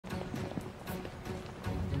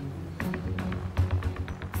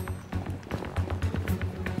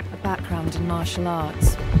background in martial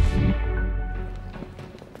arts.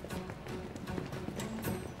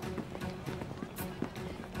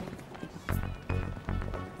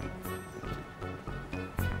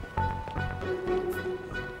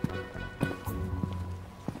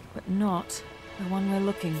 But not the one we're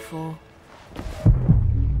looking for.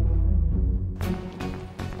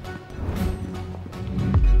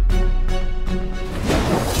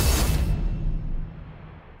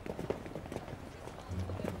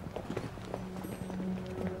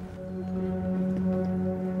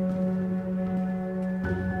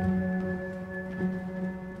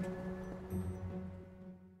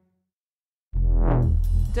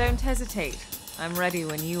 Don't hesitate. I'm ready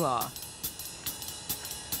when you are.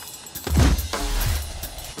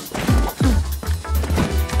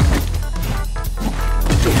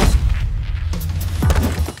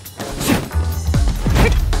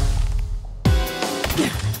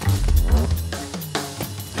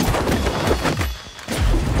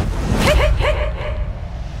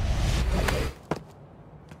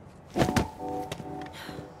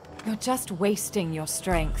 You're just wasting your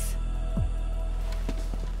strength.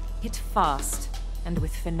 Hit fast and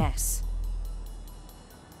with finesse.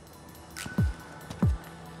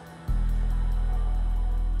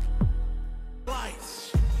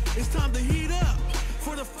 Lights. It's time to heat up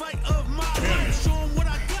for the fight of my life. Show 'em what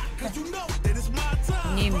I got, 'cause you know that it's my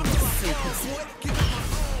time.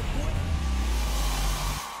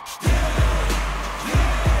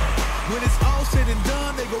 When it's all said and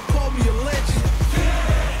done, they gon' call me a legend.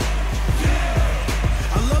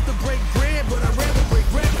 I love to break bread, but I'd rather break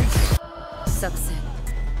records. 作戦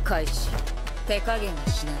開始。手加減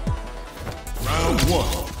はしない。Round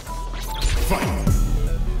 1. Fight.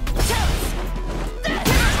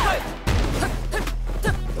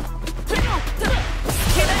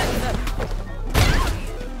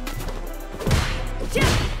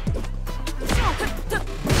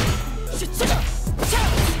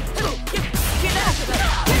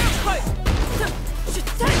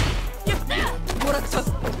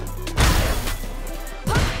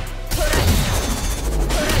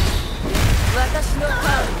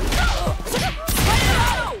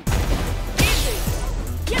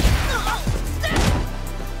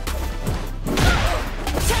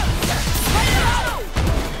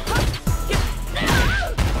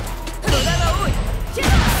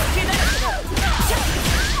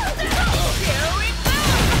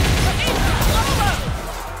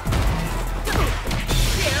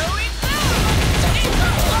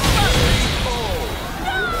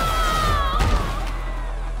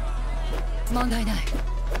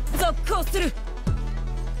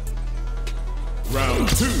 Round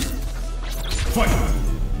 2. Fight.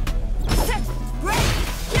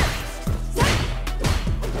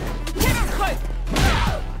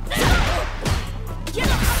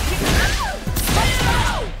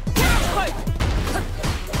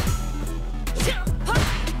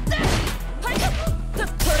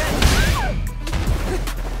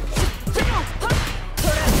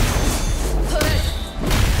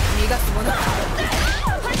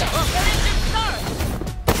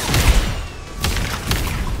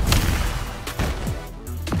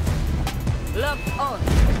 Lock on.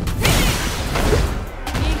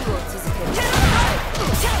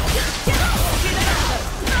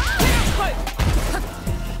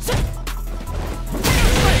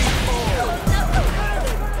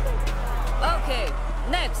 Okay,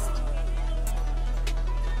 next.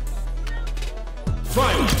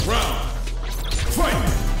 Final round.